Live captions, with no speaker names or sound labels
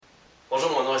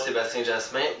Sébastien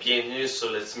Jasmin, bienvenue sur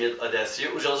le timide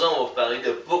audacieux. Aujourd'hui, on va vous parler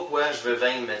de pourquoi je veux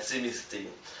vaincre ma timidité.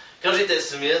 Quand j'étais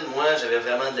timide, moi, j'avais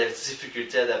vraiment de la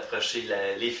difficulté à approcher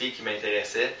les filles qui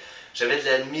m'intéressaient. J'avais de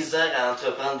la misère à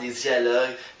entreprendre des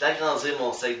dialogues, d'agrandir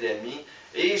mon cercle d'amis.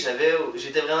 Et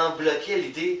j'étais vraiment bloqué à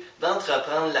l'idée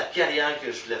d'entreprendre la carrière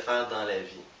que je voulais faire dans la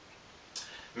vie.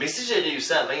 Mais si j'ai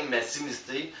réussi à vaincre ma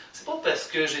timidité, c'est pas parce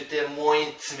que j'étais moins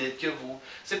timide que vous,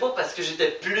 c'est pas parce que j'étais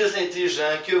plus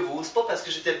intelligent que vous, c'est pas parce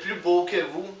que j'étais plus beau que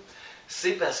vous,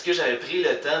 c'est parce que j'avais pris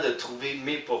le temps de trouver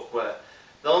mes pourquoi.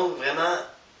 Donc vraiment,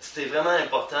 c'était vraiment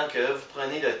important que vous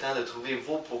preniez le temps de trouver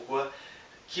vos pourquoi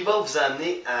qui va vous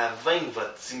amener à vaincre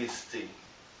votre timidité.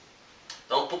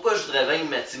 Donc pourquoi je voudrais vaincre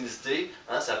ma timidité?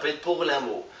 Ça peut être pour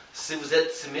l'amour. Si vous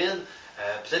êtes timide,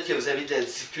 peut-être que vous avez de la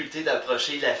difficulté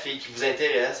d'approcher la fille qui vous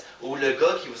intéresse ou le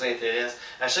gars qui vous intéresse.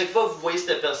 À chaque fois que vous voyez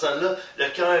cette personne-là, le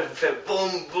cœur vous fait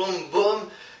boum, boum, boum.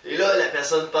 Et là, la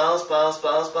personne pense,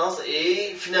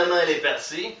 et finalement, elle est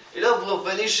partie. Et là, vous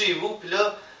revenez chez vous, puis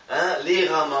là, les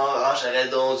remords. J'aurais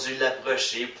donc dû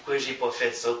l'approcher. Pourquoi j'ai pas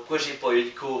fait ça? Pourquoi j'ai pas eu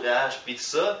le courage? Puis tout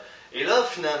ça. Et là,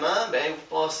 finalement,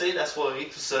 vous passez la soirée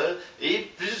tout seul et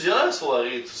plusieurs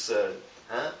soirées tout seul.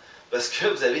 Parce que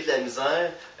vous avez de la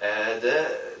misère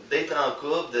d'être en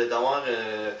couple, d'avoir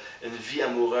une vie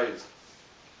amoureuse.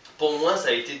 Pour moi, ça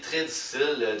a été très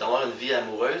difficile d'avoir une vie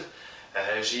amoureuse.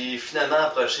 J'ai finalement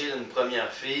approché une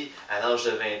première fille à l'âge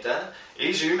de 20 ans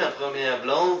et j'ai eu ma première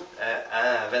blonde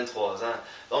à 23 ans.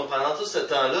 Donc pendant tout ce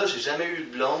temps-là, j'ai jamais eu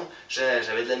de blonde.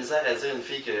 J'avais de la misère à dire à une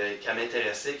fille qu'elle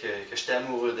m'intéressait, que j'étais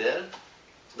amoureux d'elle.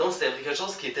 Donc c'était quelque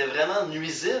chose qui était vraiment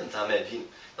nuisible dans ma vie.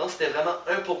 Donc c'était vraiment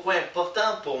un pourquoi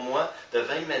important pour moi de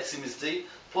vaincre ma timidité,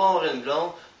 pour avoir une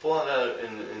blonde, pour avoir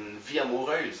une vie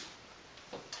amoureuse.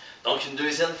 Donc une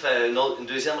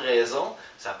deuxième raison,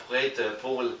 ça pourrait être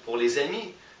pour les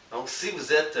amis. Donc si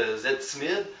vous êtes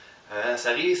timide,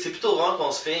 c'est plutôt rare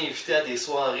qu'on se fait inviter à des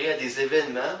soirées, à des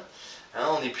événements.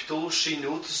 On est plutôt chez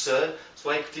nous, tout seul,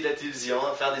 soit à écouter la télévision,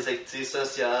 à faire des activités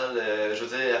sociales,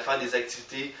 à faire des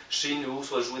activités chez nous,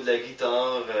 soit jouer de la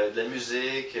guitare, de la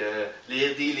musique,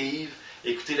 lire des livres,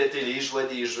 écouter la télé, jouer à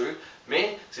des jeux.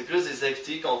 Mais c'est plus des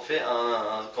activités qu'on fait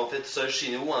tout seul chez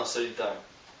nous, en solitaire.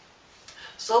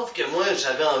 Sauf que moi,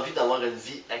 j'avais envie d'avoir une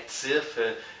vie active,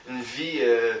 une vie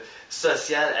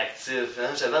sociale active.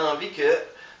 J'avais envie que,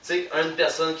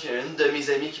 une de mes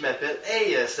amies qui m'appelle «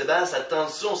 Hey, Sébastien, ça te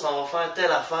tente-tu? On s'en va faire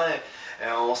telle affaire.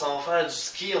 On s'en va faire du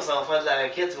ski, on s'en va faire de la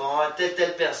raquette, il va y avoir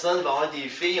telle personne, il va y avoir des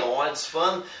filles, on va avoir du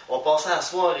fun. On va passer la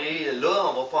soirée là,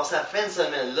 on va passer la fin de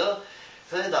semaine là. »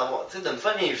 De me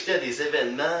faire inviter à des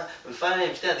événements, de me faire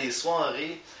inviter à des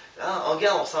soirées.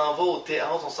 Regarde, on s'en va au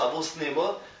théâtre, on s'en va au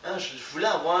cinéma. Je voulais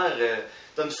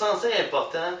de me sentir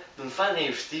important, de me faire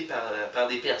inviter par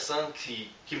des personnes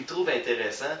qui me trouvent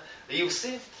intéressant. Et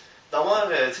aussi,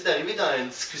 d'arriver dans une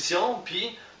discussion,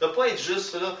 puis de ne pas être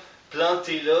juste là,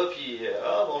 planté là, puis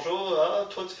bonjour,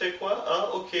 toi tu fais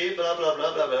quoi? Ok,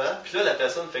 blablabla, bla. Puis là, la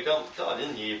personne fait comme,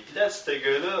 Caroline, il est plate ce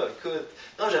gars-là, écoute.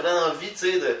 Non, j'avais envie,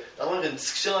 d'avoir une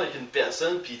discussion avec une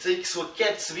personne, puis qu'il soit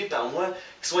captivé par moi,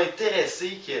 qu'il soit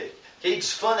intéressé, qu'il ait du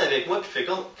fun avec moi, puis fait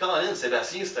comme, Caroline,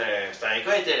 Sébastien, c'est un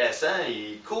gars intéressant,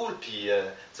 il est cool, puis,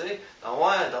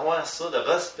 d'avoir ça,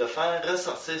 de faire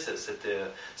ressortir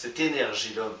cette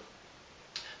énergie-là.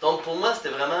 Donc, pour moi, c'était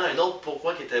vraiment un autre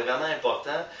pourquoi qui était vraiment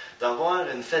important, d'avoir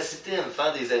une facilité à me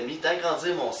faire des amis,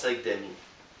 d'agrandir mon cercle d'amis.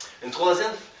 Une troisième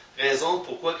raison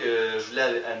pourquoi que je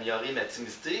voulais améliorer ma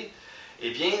timidité,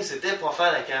 c'était pour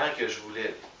faire la carrière que je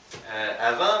voulais.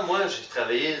 Avant, moi, j'ai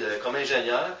travaillé comme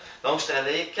ingénieur, donc je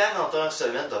travaillais 40 heures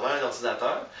semaine devant un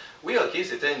ordinateur. Oui, ok,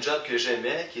 c'était un job que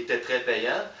j'aimais, qui était très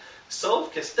payant,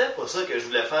 sauf que c'était pas ça que je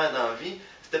voulais faire dans la vie.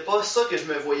 C'était pas ça que je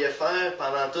me voyais faire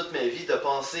pendant toute ma vie, de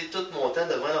passer tout mon temps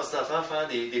devant un ordinateur, faire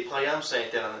des programmes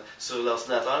sur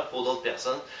l'ordinateur pour d'autres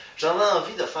personnes. J'avais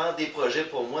envie de faire des projets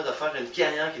pour moi, de faire une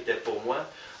carrière qui était pour moi.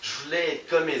 Je voulais être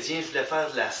comédien, je voulais faire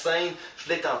de la scène, je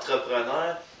voulais être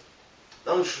entrepreneur.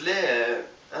 Donc, je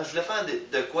voulais faire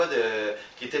de quoi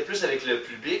qui était plus avec le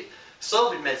public.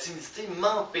 Sauf que ma timidité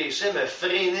m'empêchait, me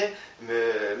freinait,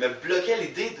 me bloquait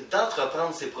l'idée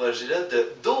d'entreprendre ces projets-là,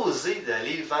 d'oser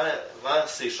d'aller vers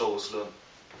ces choses-là.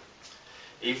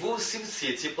 Et vous, si vous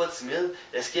n'étiez pas timide,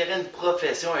 est-ce qu'il y aurait une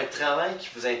profession, un travail qui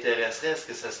vous intéresserait? Est-ce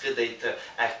que ça serait d'être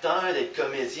acteur, d'être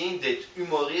comédien, d'être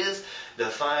humoriste, de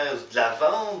faire de la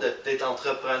vente, d'être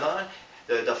entrepreneur,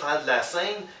 de faire de la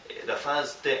scène, de faire du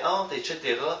théâtre,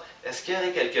 etc. Est-ce qu'il y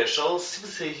aurait quelque chose, si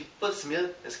vous n'étiez pas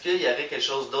timide, est-ce qu'il y aurait quelque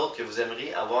chose d'autre que vous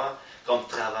aimeriez avoir comme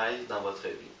travail dans votre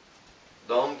vie?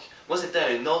 Donc, moi,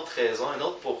 c'était une autre raison, un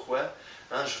autre pourquoi.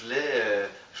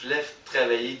 Je voulais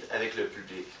travailler avec le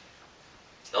public.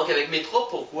 Donc avec mes trois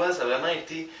pourquoi, ça a vraiment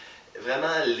été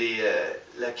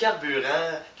le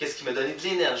carburant, qu'est-ce qui m'a donné de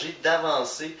l'énergie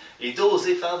d'avancer et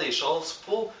d'oser faire des choses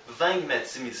pour vaincre ma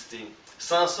timidité.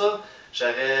 Sans ça,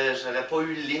 j'aurais pas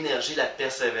eu l'énergie, la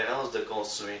persévérance de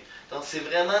continuer. Donc c'est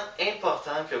vraiment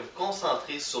important que vous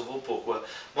concentrez sur vos pourquoi.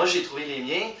 Moi j'ai trouvé les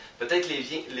miens, peut-être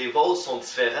les vôtres sont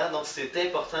différents, donc c'est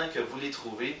important que vous les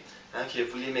trouvez, que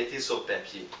vous les mettez sur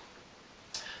papier.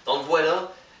 Donc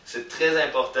voilà, c'est très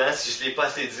important, si je ne l'ai pas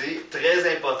assez dit,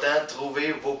 très important de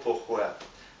trouver vos pourquoi.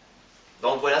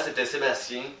 Donc voilà, c'était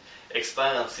Sébastien,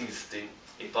 expert en timidité,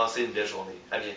 et passez une belle journée. À bientôt.